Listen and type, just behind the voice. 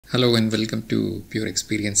Hello and welcome to Pure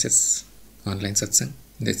Experiences online Satsang.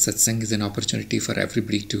 This Satsang is an opportunity for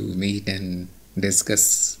everybody to meet and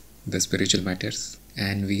discuss the spiritual matters.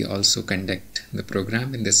 And we also conduct the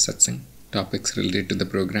program in this Satsang, topics related to the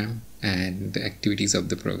program and the activities of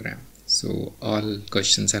the program. So all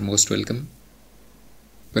questions are most welcome.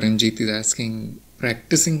 Paranjit is asking,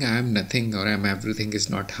 practicing I am nothing or I am everything is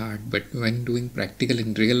not hard, but when doing practical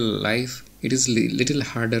in real life, it is little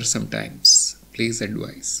harder sometimes. Please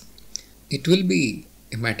advise. It will be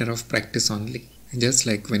a matter of practice only. Just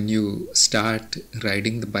like when you start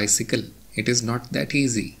riding the bicycle, it is not that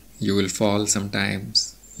easy. You will fall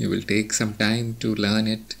sometimes. You will take some time to learn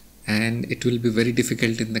it, and it will be very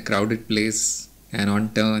difficult in the crowded place and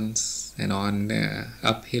on turns and on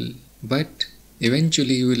uphill. But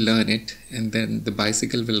eventually you will learn it, and then the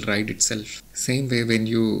bicycle will ride itself. Same way when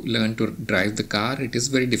you learn to drive the car, it is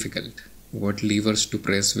very difficult. What levers to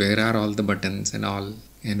press, where are all the buttons and all.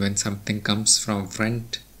 And when something comes from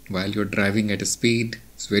front while you're driving at a speed,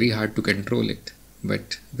 it's very hard to control it.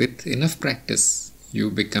 But with enough practice,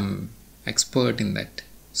 you become expert in that.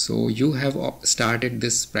 So you have started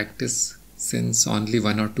this practice since only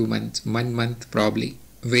 1 or 2 months, 1 month probably.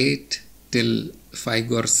 Wait till 5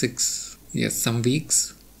 or 6, yes, some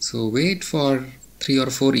weeks. So wait for 3 or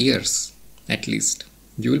 4 years at least.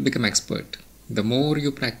 You will become expert. The more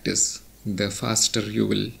you practice, the faster you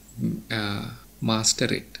will master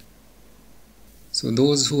it. So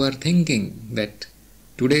those who are thinking that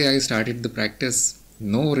today I started the practice,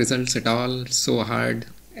 no results at all, so hard,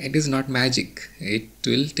 it is not magic. It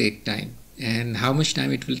will take time. And how much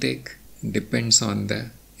time it will take depends on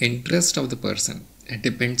the interest of the person. It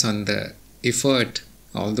depends on the effort,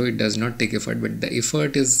 although it does not take effort, but the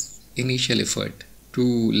effort is initial effort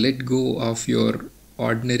to let go of your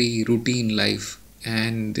ordinary routine life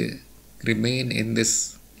and remain in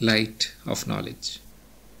this light of knowledge.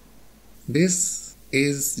 This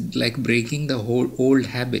is like breaking the whole old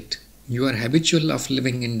habit. You are habitual of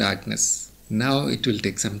living in darkness. Now it will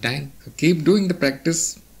take some time. So keep doing the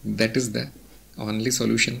practice. That is the only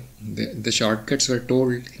solution. The shortcuts were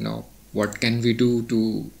told, what can we do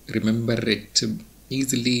to remember it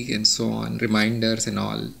easily and so on, reminders and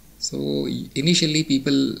all. So initially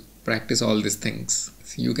people practice all these things.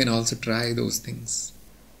 So you can also try those things.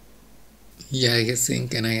 Yeah, I guess saying,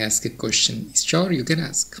 can I ask a question? Sure, you can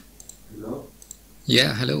ask. Hello?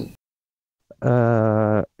 Yeah, hello.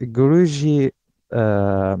 Guruji,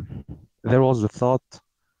 there was a thought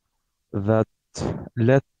that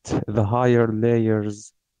let the higher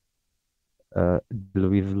layers deal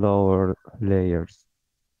with lower layers.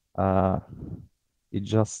 It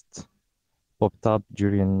just popped up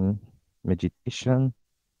during meditation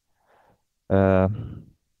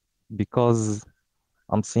because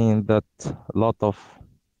I'm seeing that a lot of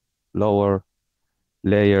lower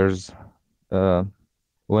layers,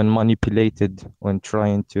 when manipulated, when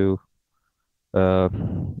trying to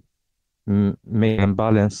make them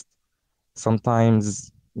balanced,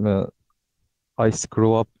 sometimes I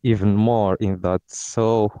screw up even more in that.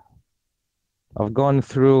 So I've gone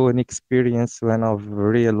through an experience when I've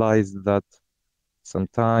realized that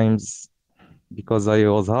sometimes, because I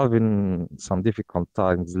was having some difficult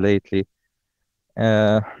times lately,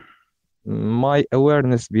 my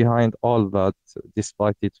awareness behind all that,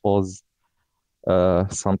 despite it was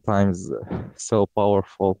sometimes so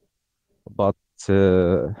powerful, but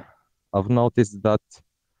I've noticed that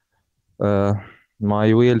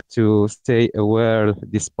my will to stay aware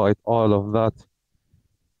despite all of that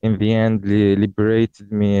in the end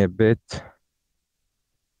liberated me a bit.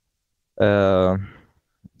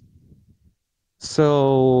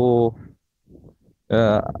 So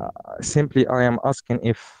simply I am asking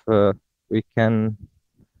if we can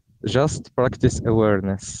just practice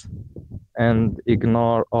awareness and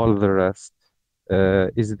ignore all the rest.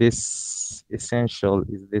 Is this essential?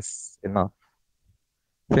 Is this enough?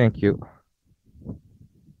 Thank you.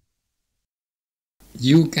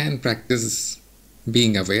 You can practice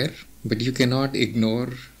being aware, but you cannot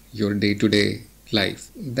ignore your day-to-day life.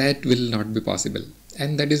 That will not be possible.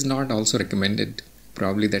 And that is not also recommended.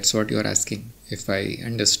 Probably that's what you are asking, if I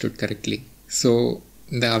understood correctly. So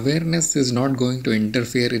the awareness is not going to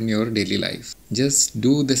interfere in your daily life. Just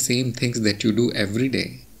do the same things that you do every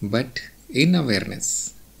day, but in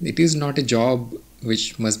awareness. It is not a job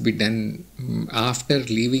which must be done after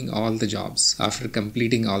leaving all the jobs, after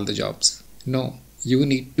completing all the jobs. No, you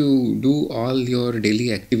need to do all your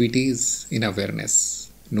daily activities in awareness,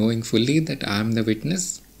 knowing fully that I am the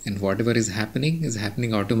witness and whatever is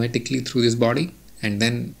happening automatically through this body, and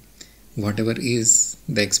then whatever is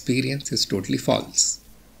the experience is totally false.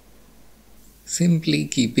 Simply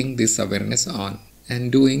keeping this awareness on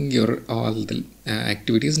and doing your all the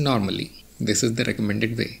activities normally. This is the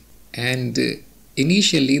recommended way. And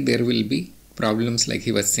initially there will be problems, like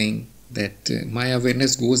he was saying, that my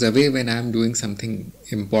awareness goes away when I am doing something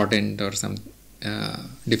important, or some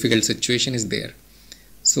difficult situation is there.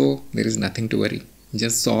 So there is nothing to worry.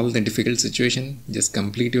 Just solve the difficult situation, just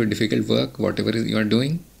complete your difficult work, whatever you are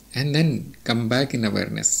doing, and then come back in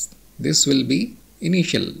awareness. This will be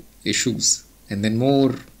initial issues, and then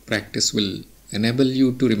more practice will enable you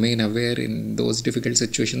to remain aware in those difficult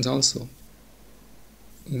situations also.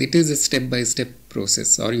 It is a step by step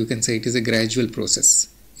process, or you can say it is a gradual process.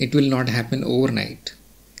 It will not happen overnight.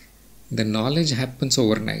 The knowledge happens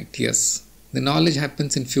overnight, yes. The knowledge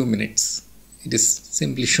happens in few minutes. It is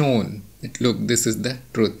simply shown that, look, this is the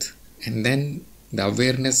truth. And then the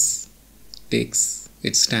awareness takes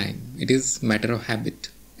its time. It is matter of habit.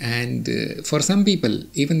 And for some people,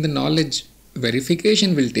 even the knowledge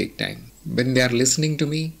verification will take time. When they are listening to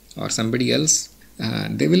me or somebody else,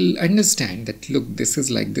 they will understand that, look, this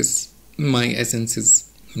is like this. My essence is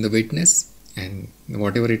the witness, and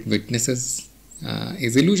whatever it witnesses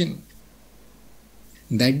is illusion.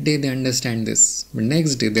 That day they understand this, but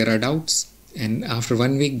next day there are doubts, and after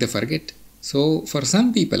 1 week they forget. So for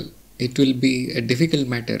some people it will be a difficult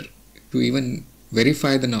matter to even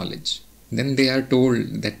verify the knowledge. Then they are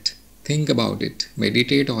told that think about it,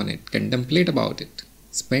 meditate on it, contemplate about it,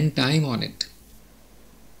 spend time on it.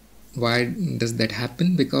 Why does that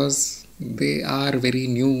happen? Because they are very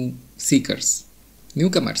new seekers,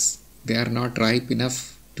 newcomers. They are not ripe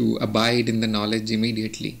enough to abide in the knowledge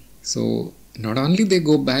immediately. So not only they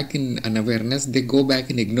go back in unawareness, they go back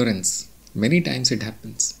in ignorance. Many times it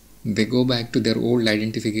happens. They go back to their old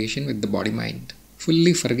identification with the body mind,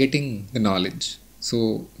 fully forgetting the knowledge.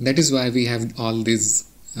 So that is why we have all these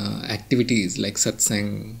activities like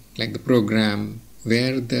Satsang, like the program,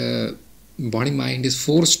 where the body mind is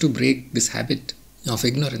forced to break this habit of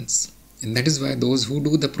ignorance. And that is why those who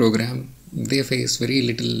do the program, they face very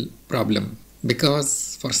little problem,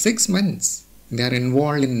 because for 6 months they are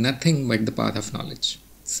involved in nothing but the path of knowledge.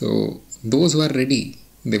 So those who are ready,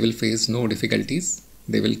 they will face no difficulties.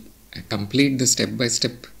 They will complete the step by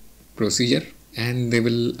step procedure, and they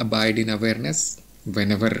will abide in awareness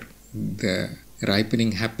whenever the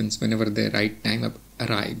ripening happens, whenever the right time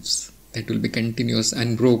arrives. That will be continuous,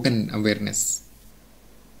 unbroken awareness.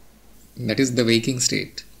 That is the waking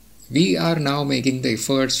state. We are now making the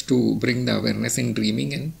efforts to bring the awareness in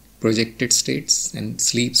dreaming and projected states and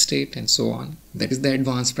sleep state and so on. That is the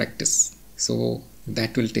advanced practice. So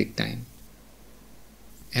that will take time.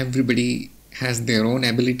 Everybody has their own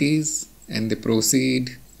abilities, and they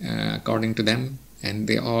proceed according to them, and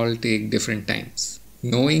they all take different times.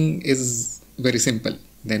 Knowing is very simple.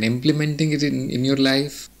 Then implementing it in your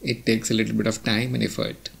life, it takes a little bit of time and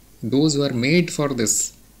effort. Those who are made for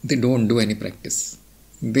this, they don't do any practice.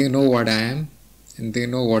 They know what I am, and they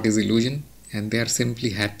know what is illusion, and they are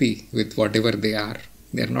simply happy with whatever they are.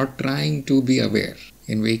 They are not trying to be aware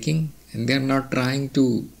in waking, and they are not trying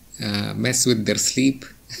to mess with their sleep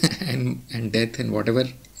and death and whatever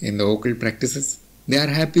in the occult practices. They are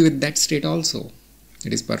happy with that state also.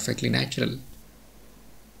 It is perfectly natural.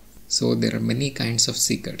 So there are many kinds of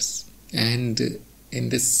seekers, and in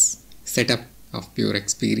this setup of pure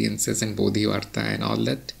experiences and Bodhisattva and all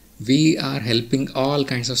that, we are helping all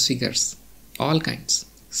kinds of seekers, all kinds,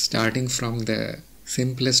 starting from the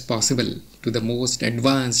simplest possible to the most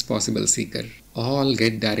advanced possible seeker. All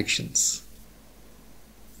get directions.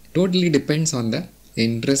 Totally depends on the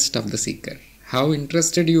interest of the seeker, how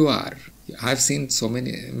interested you are. I've seen so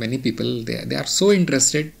many people, they are so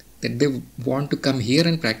interested that they want to come here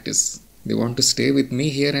and practice. They want to stay with me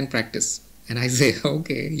here and practice. And I say,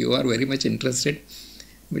 okay, you are very much interested,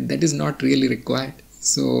 but that is not really required.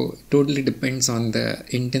 So it totally depends on the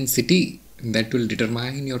intensity that will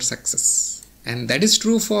determine your success. And that is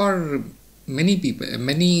true for many people, in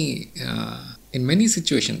many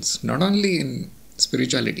situations, not only in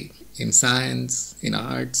spirituality, in science, in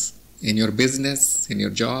arts, in your business, in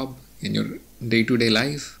your job, in your day-to-day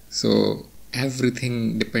life. So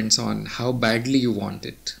everything depends on how badly you want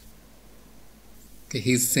it. Okay,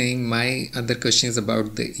 he's saying my other question is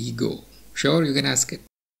about the ego. Sure, you can ask it.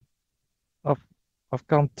 I've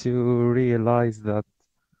come to realize that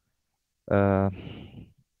a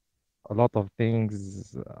lot of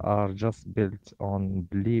things are just built on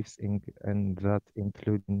beliefs, and that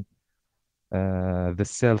including the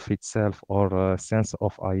self itself, or a sense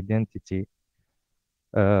of identity.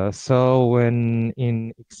 So when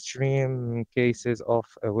in extreme cases of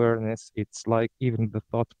awareness, it's like even the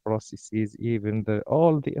thought processes, even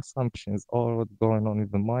all the assumptions, all what's going on in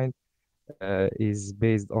the mind, is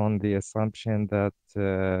based on the assumption that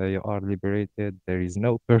you are liberated. There is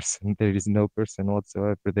no person, there is no person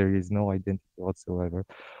whatsoever, there is no identity whatsoever.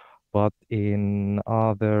 But in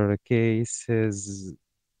other cases,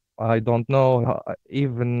 I don't know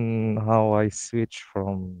even how I switch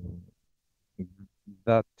from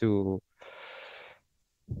that to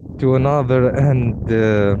another. And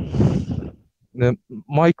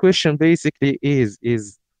my question basically is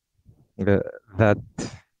uh, that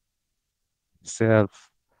self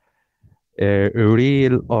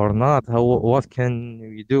real or not? What can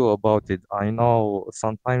we do about it? I know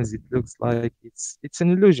sometimes it looks like it's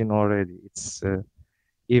an illusion already. It's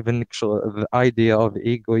even the idea of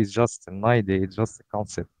ego is just an idea, it's just a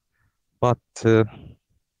concept. But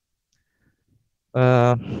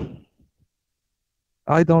uh,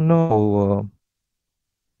 I don't know.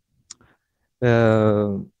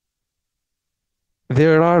 Uh,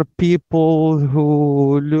 there are people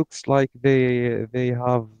who looks like they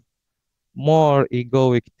have more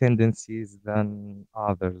egoic tendencies than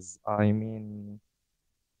others. I mean,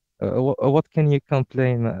 what can you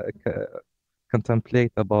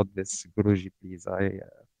contemplate about this, Guruji, please?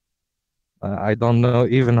 I don't know,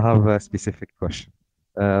 even have a specific question.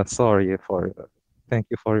 Sorry for. Thank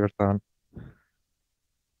you for your time.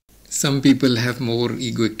 Some people have more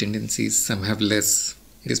egoic tendencies, some have less.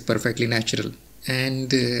 It is perfectly natural.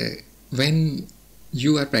 And when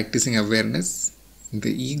you are practicing awareness,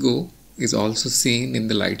 the ego is also seen in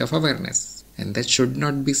the light of awareness, and that should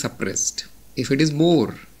not be suppressed. If it is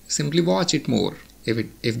more, simply watch it more. If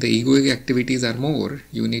the egoic activities are more,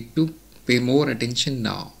 you need to pay more attention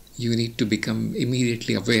now. You need to become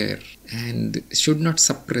immediately aware and should not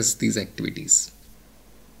suppress these activities.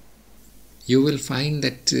 You will find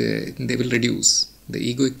that they will reduce. The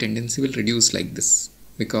egoic tendency will reduce like this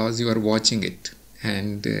because you are watching it.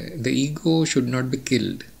 And the ego should not be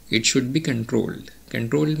killed, it should be controlled.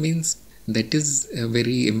 Control means that is a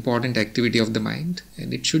very important activity of the mind,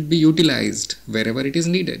 and it should be utilized wherever it is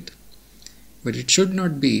needed. But it should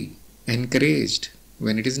not be encouraged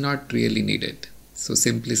when it is not really needed. So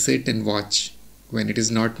simply sit and watch. When it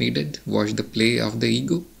is not needed, watch the play of the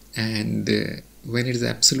ego, and when it is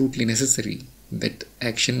absolutely necessary, that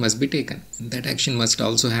action must be taken. And that action must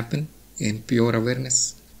also happen in pure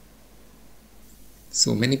awareness.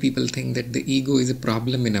 So many people think that the ego is a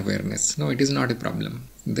problem in awareness. No, it is not a problem.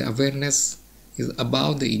 The awareness is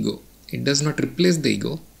above the ego. It does not replace the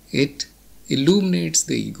ego, it illuminates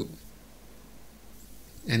the ego.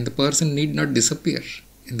 And the person need not disappear,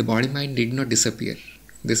 and the body mind need not disappear.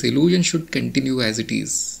 This illusion should continue as it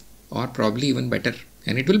is, or probably even better.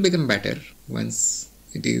 And it will become better once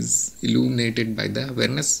it is illuminated by the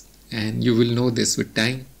awareness. And you will know this with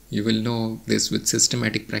time. You will know this with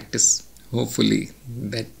systematic practice. Hopefully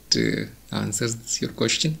that answers your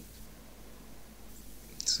question.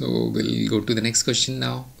 So we'll go to the next question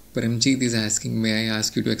now. Paramjit is asking, may I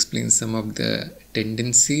ask you to explain some of the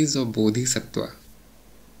tendencies of Bodhisattva?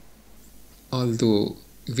 Although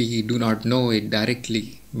we do not know it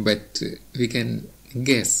directly, but we can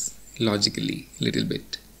guess logically a little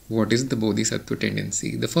bit. What is the Bodhisattva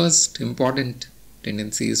tendency? The first important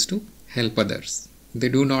tendency is to help others. They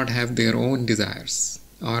do not have their own desires,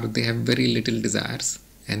 or they have very little desires,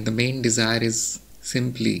 and the main desire is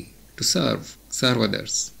simply to serve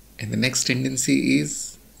others. And the next tendency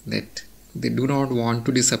is that they do not want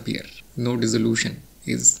to disappear. No dissolution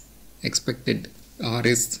is expected or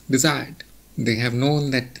is desired. They have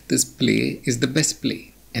known that this play is the best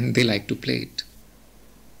play, and they like to play it.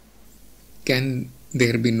 Can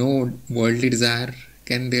there be no worldly desire?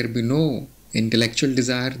 Can there be no intellectual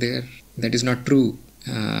desire there? That is not true,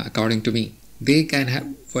 according to me. They can have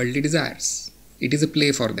worldly desires. It is a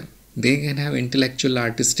play for them. They can have intellectual,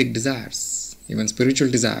 artistic desires, even spiritual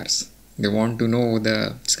desires. They want to know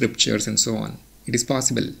the scriptures and so on. It is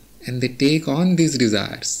possible. And they take on these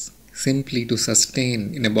desires simply to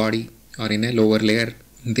sustain in a body or in a lower layer.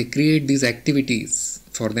 They create these activities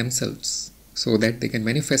for themselves so that they can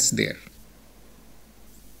manifest there.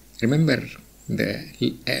 Remember, the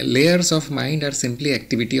layers of mind are simply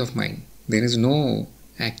activity of mind. There is no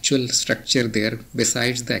actual structure there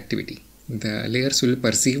besides the activity. The layers will be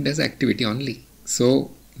perceived as activity only.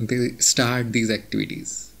 So they start these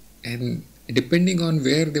activities, and depending on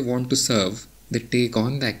where they want to serve, they take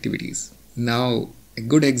on the activities. Now, a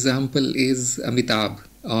good example is Amitabh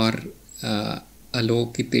or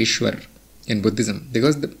Alokiteshwar in Buddhism,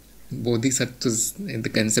 because the Bodhisattvas, the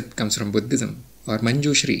concept comes from Buddhism. Or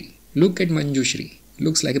Manjushri. Look at Manjushri.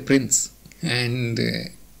 Looks like a prince. And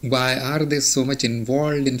why are they so much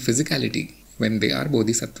involved in physicality when they are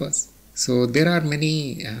Bodhisattvas? So there are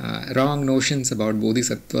many wrong notions about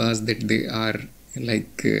bodhisattvas, that they are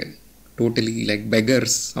like totally like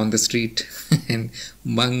beggars on the street and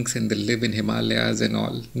monks, and they live in Himalayas and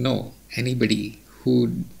all. No, anybody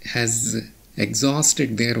who has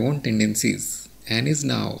exhausted their own tendencies and is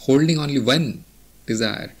now holding only one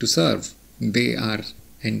desire, to serve, they are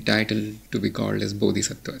entitled to be called as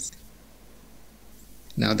bodhisattvas.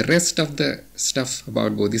 Now the rest of the stuff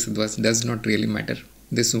about bodhisattvas does not really matter.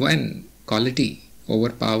 This one quality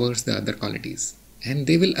overpowers the other qualities, and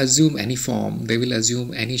they will assume any form, they will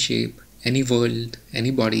assume any shape, any world,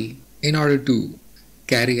 any body, in order to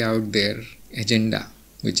carry out their agenda,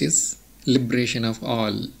 which is liberation of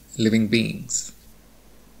all living beings.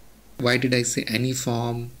 Why did I say any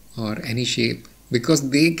form or any shape? Because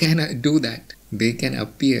they can do that. They can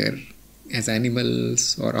appear as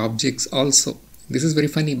animals or objects also. This is very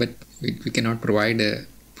funny, but we cannot provide a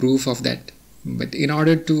proof of that. But in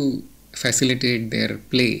order to facilitate their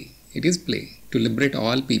play, it is play. To liberate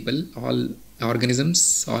all people, all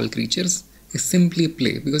organisms, all creatures, is simply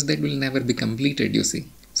play, because that will never be completed, you see.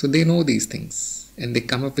 So they know these things, and they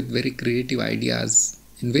come up with very creative ideas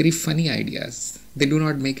and very funny ideas. They do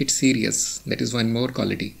not make it serious. That is one more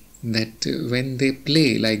quality. That when they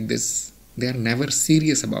play like this, they are never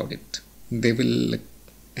serious about it. They will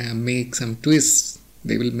make some twists.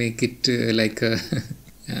 They will make it like a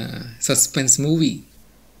suspense movie.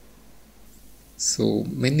 So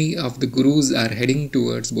many of the gurus are heading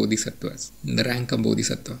towards bodhisattvas, the rank of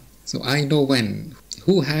bodhisattva. So I know one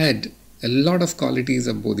who had a lot of qualities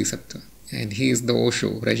of bodhisattva, and he is the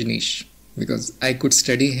Osho, Rajneesh. Because I could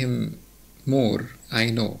study him more, I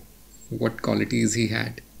know what qualities he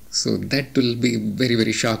had. So that will be very,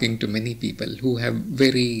 very shocking to many people who have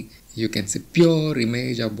very, you can say, pure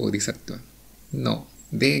image of bodhisattva. No,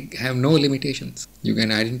 they have no limitations. You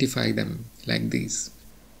can identify them like these.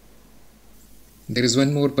 There is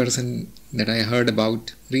one more person that I heard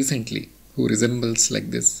about recently who resembles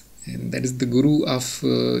like this, and that is the guru of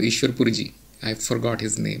Ishwarpurji. I forgot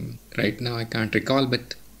his name. Right now I can't recall,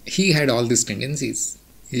 but he had all these tendencies.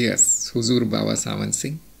 Yes, Huzur Baba Sawan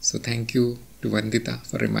Singh. So thank you to Vandita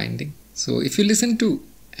for reminding. So if you listen to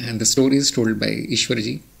and the stories told by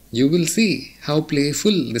Ishwarji, you will see how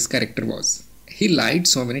playful this character was. He lied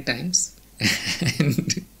so many times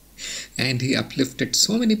and he uplifted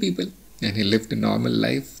so many people, and he lived a normal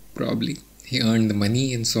life probably. He earned the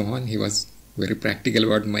money and so on. He was very practical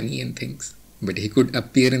about money and things. But he could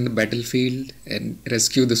appear in the battlefield and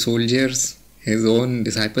rescue the soldiers, his own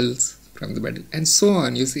disciples from the battle, and so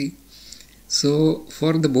on, you see. So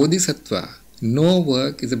for the bodhisattva, no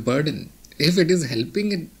work is a burden. If it is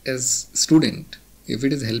helping it as student, if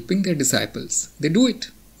it is helping their disciples, they do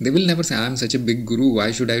it. They will never say, I am such a big guru,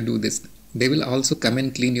 why should I do this? They will also come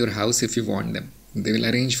and clean your house if you want them. They will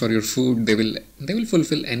arrange for your food. They will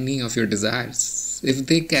fulfill any of your desires if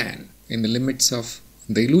they can, in the limits of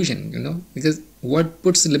the illusion, because what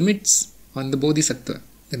puts limits on the bodhisattva?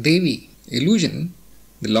 The Devi, illusion,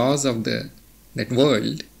 the laws of that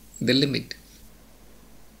world, the limit.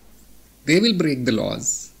 They will break the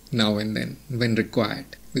laws now and then when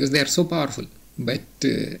required, because they are so powerful. But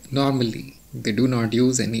normally they do not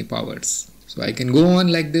use any powers. So I can go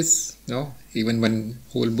on like this. Even one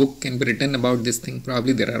whole book can be written about this thing.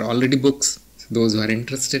 Probably there are already books. So those who are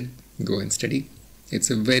interested, go and study. It's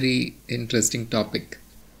a very interesting topic.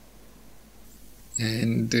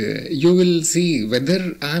 And you will see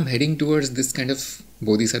whether I am heading towards this kind of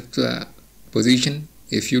bodhisattva position.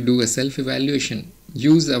 If you do a self-evaluation,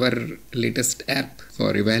 use our latest app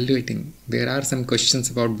for evaluating. There are some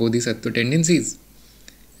questions about bodhisattva tendencies.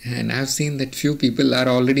 And I have seen that few people are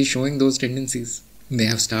already showing those tendencies. They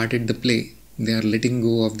have started the play. They are letting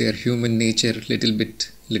go of their human nature little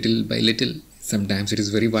bit, little by little. Sometimes it is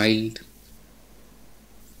very wild.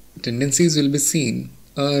 Tendencies will be seen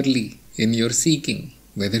early in your seeking.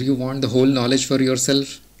 Whether you want the whole knowledge for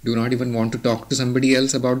yourself, do not even want to talk to somebody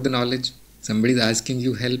else about the knowledge. Somebody is asking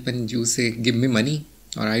you help and you say, give me money,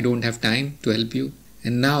 or I don't have time to help you.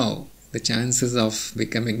 And now the chances of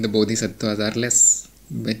becoming the bodhisattvas are less.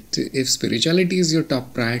 But if spirituality is your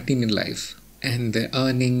top priority in life, and the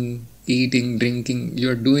earning, eating, drinking, you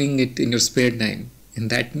are doing it in your spare time, and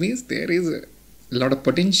that means there is a lot of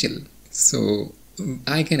potential. So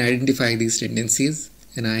I can identify these tendencies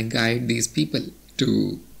and I guide these people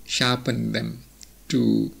to sharpen them,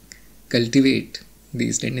 to cultivate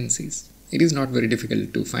these tendencies. It is not very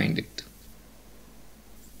difficult to find it.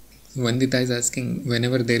 Vandita is asking,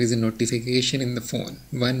 whenever there is a notification in the phone,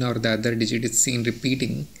 one or the other digit is seen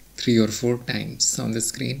repeating 3 or 4 times on the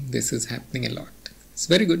screen. This is happening a lot. It's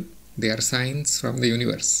very good. They are signs from the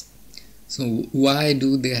universe. So why do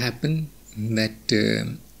they happen? That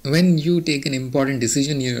when you take an important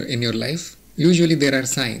decision in your life, usually there are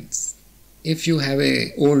signs. If you have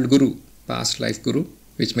a old guru, past life guru,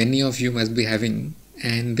 which many of you must be having,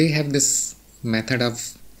 and they have this method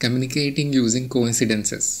of communicating using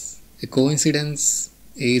coincidences. A coincidence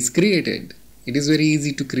is created. It is very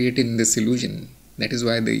easy to create in this illusion. That is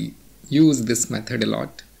why they use this method a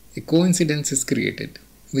lot. A coincidence is created,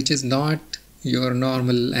 which is not your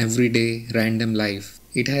normal, everyday, random life.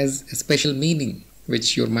 It has a special meaning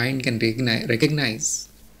which your mind can recognize.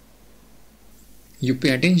 You pay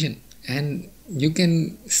attention and you can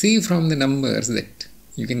see from the numbers that,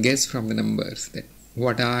 you can guess from the numbers that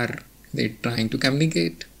what are they trying to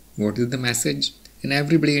communicate, what is the message, and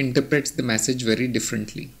everybody interprets the message very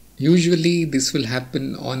differently. Usually this will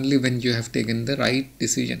happen only when you have taken the right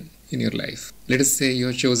decision in your life. Let us say you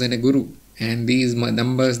have chosen a guru and these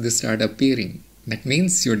numbers they start appearing. That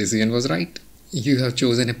means your decision was right. You have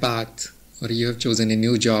chosen a path, or you have chosen a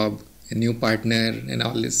new job, a new partner, and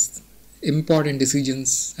all this. Important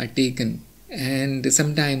decisions are taken, and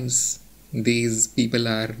sometimes these people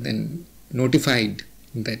are then notified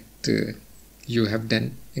that you have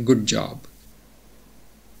done a good job.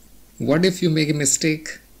 What if you make a mistake?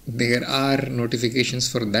 There are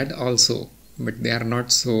notifications for that also, but they are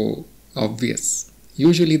not so obvious.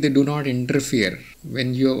 Usually they do not interfere.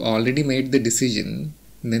 When you have already made the decision,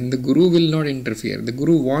 then the guru will not interfere. The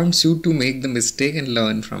guru wants you to make the mistake and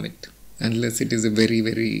learn from it, unless it is a very,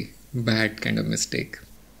 very bad kind of mistake.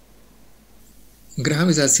 Graham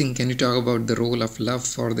is asking, can you talk about the role of love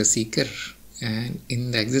for the seeker and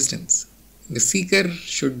in the existence? The seeker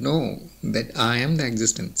should know that I am the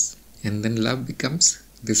existence, and then love becomes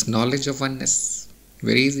this knowledge of oneness.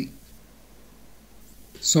 Very easy.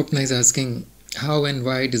 Swapna is asking, how and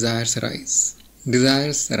why desires arise?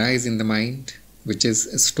 Desires arise in the mind, which is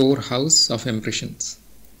a storehouse of impressions.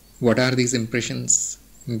 What are these impressions?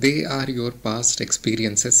 They are your past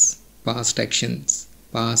experiences, past actions,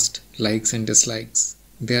 past likes and dislikes.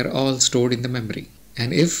 They are all stored in the memory.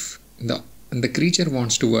 And if the creature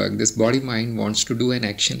wants to work, this body-mind wants to do an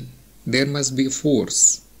action, there must be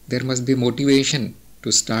force, there must be motivation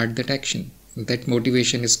to start that action. That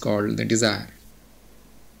motivation is called the desire.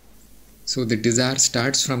 So the desire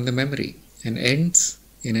starts from the memory and ends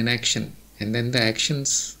in an action. And then the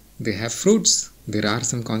actions, they have fruits. There are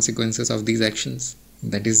some consequences of these actions.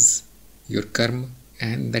 That is your karma,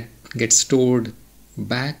 and that gets stored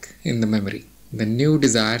back in the memory. The new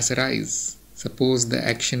desires arise. Suppose the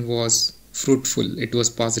action was fruitful, it was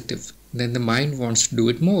positive. Then the mind wants to do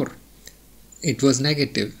it more. It was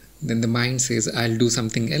negative. Then the mind says, I'll do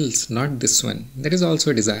something else, not this one. That is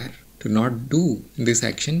also a desire. To not do this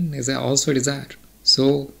action is also a desire.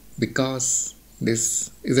 So, because this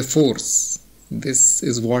is a force, this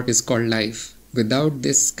is what is called life. Without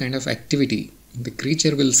this kind of activity, the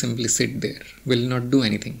creature will simply sit there, will not do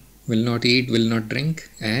anything, will not eat, will not drink,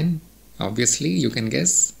 and obviously you can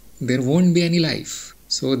guess there won't be any life.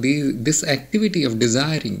 So this activity of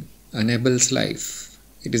desiring enables life.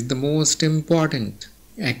 It is the most important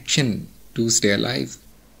action to stay alive.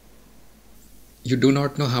 You do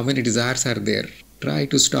not know how many desires are there. Try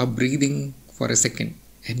to stop breathing for a second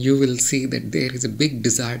and you will see that there is a big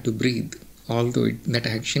desire to breathe. Although that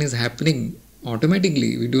action is happening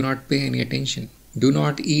automatically, we do not pay any attention. Do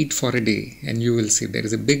not eat for a day and you will see there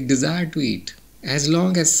is a big desire to eat. As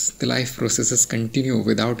long as the life processes continue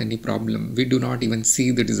without any problem, we do not even see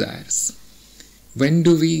the desires. When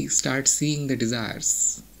do we start seeing the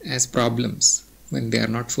desires as problems? When they are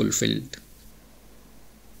not fulfilled.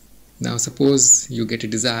 Now suppose you get a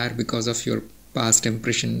desire because of your past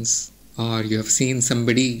impressions, or you have seen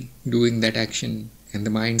somebody doing that action and the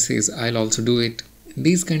mind says, I'll also do it.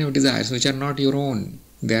 These kind of desires which are not your own,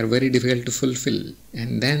 they are very difficult to fulfill.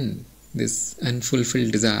 And then these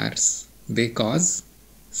unfulfilled desires, they cause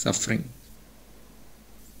suffering.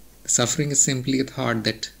 Suffering is simply a thought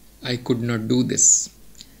that I could not do this.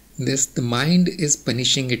 The mind is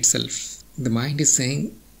punishing itself. The mind is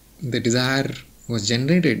saying the desire was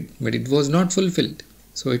generated, but it was not fulfilled.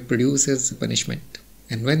 So it produces punishment.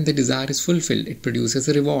 And when the desire is fulfilled, it produces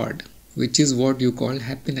a reward, which is what you call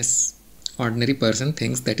happiness. Ordinary person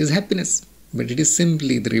thinks that is happiness, but it is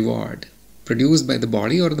simply the reward produced by the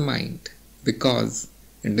body or the mind because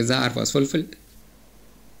the desire was fulfilled.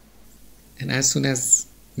 And as soon as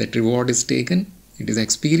that reward is taken, it is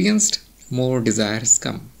experienced, more desires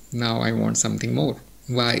come. Now I want something more.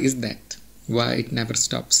 Why is that? Why it never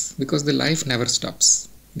stops? Because the life never stops.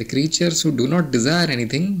 The creatures who do not desire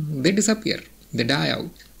anything, they disappear. They die out.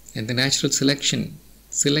 And the natural selection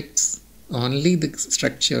selects only the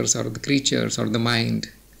structures or the creatures or the mind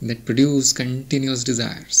that produce continuous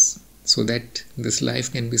desires, so that this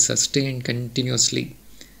life can be sustained continuously.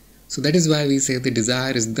 So that is why we say the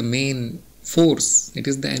desire is the main force. It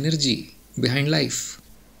is the energy behind life.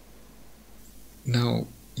 Now,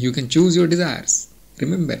 you can choose your desires.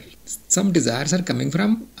 Remember, some desires are coming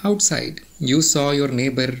from outside. You saw your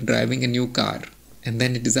neighbor driving a new car, and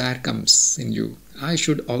then a desire comes in you. I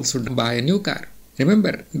should also buy a new car.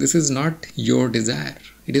 Remember, this is not your desire.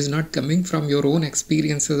 It is not coming from your own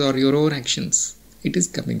experiences or your own actions. It is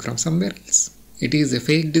coming from somewhere else. It is a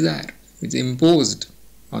fake desire which is imposed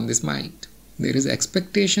on this mind. There is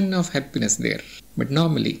expectation of happiness there, but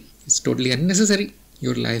normally it's totally unnecessary.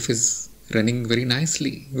 Your life is running very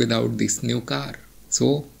nicely without this new car.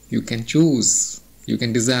 So you can choose, you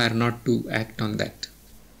can desire not to act on that.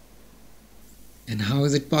 And how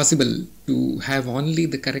is it possible to have only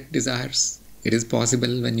the correct desires? It is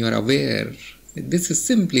possible when you are aware that this is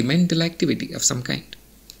simply mental activity of some kind.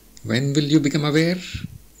 When will you become aware?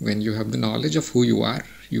 When you have the knowledge of who you are.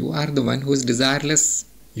 You are the one who is desireless.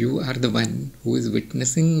 You are the one who is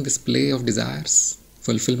witnessing this play of desires,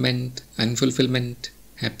 fulfillment, unfulfillment,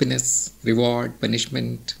 happiness, reward,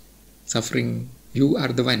 punishment, suffering. You are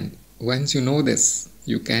the one. Once you know this,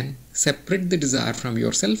 you can separate the desire from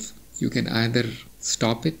yourself. You can either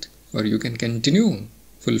stop it or you can continue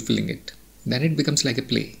fulfilling it. Then it becomes like a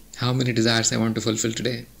play. How many desires I want to fulfill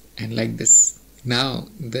today? And like this. Now,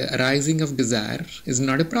 the arising of desire is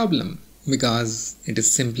not a problem because it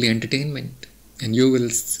is simply entertainment. And you will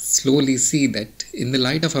slowly see that in the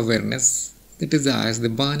light of awareness, the desires, they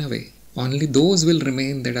burn away. Only those will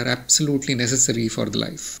remain that are absolutely necessary for the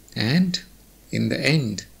life. And in the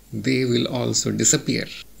end, they will also disappear.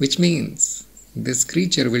 Which means this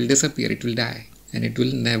creature will disappear, it will die. And it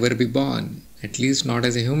will never be born, at least not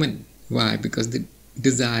as a human. Why? Because the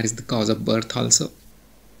desire is the cause of birth also.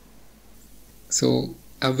 So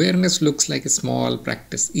awareness looks like a small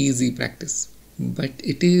practice, easy practice. But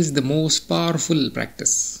it is the most powerful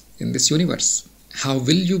practice in this universe. How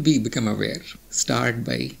will you become aware? Start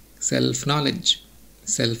by self-knowledge,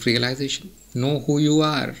 self-realization. Know who you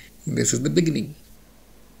are. This is the beginning.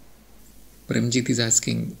 Premjit is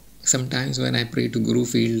asking, sometimes when I pray to Guru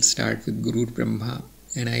field, start with Guru Brahma,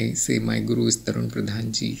 and I say my Guru is Tarun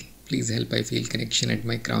Pradhanji. Please help, I feel connection at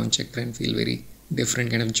my crown chakra and feel very different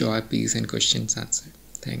kind of joy, peace and questions answered.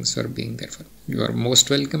 Thanks for being there. You are most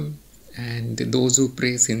welcome. And those who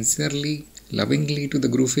pray sincerely, lovingly to the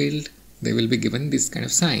Guru field, they will be given this kind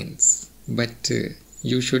of signs. But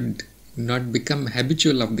you should not become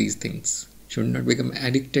habitual of these things. Should not become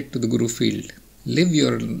addicted to the Guru field. Live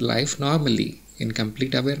your life normally in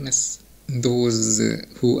complete awareness. Those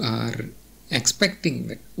who are expecting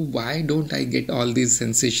that, why don't I get all these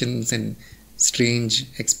sensations and strange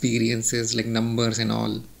experiences like numbers and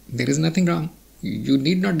all? There is nothing wrong. You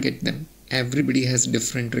need not get them. Everybody has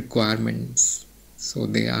different requirements, so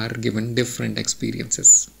they are given different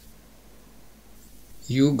experiences.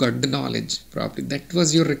 You got the knowledge probably. That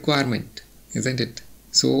was your requirement, isn't it?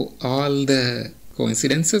 So all the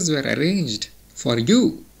coincidences were arranged for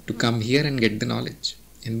you to come here and get the knowledge.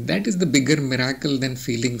 And that is the bigger miracle than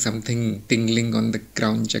feeling something tingling on the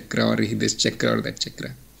crown chakra or this chakra or that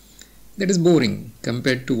chakra. That is boring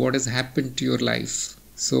compared to what has happened to your life.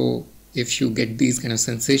 So if you get these kind of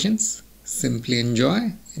sensations, simply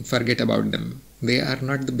enjoy and forget about them. They are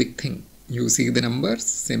not the big thing. You see the numbers,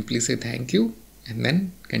 simply say thank you and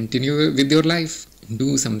then continue with your life.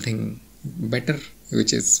 Do something better,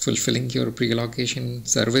 which is fulfilling your pre-allocation,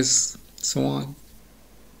 service, so on.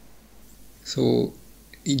 So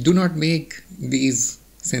do not make these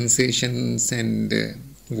sensations and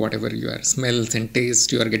whatever your smells and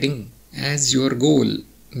tastes you are getting as your goal.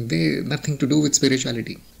 They nothing to do with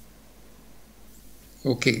spirituality.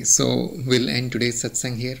 Okay, so we'll end today's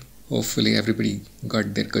satsang here. Hopefully everybody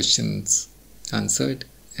got their questions answered.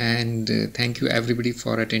 And thank you everybody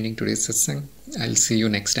for attending today's satsang. I'll see you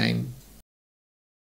next time.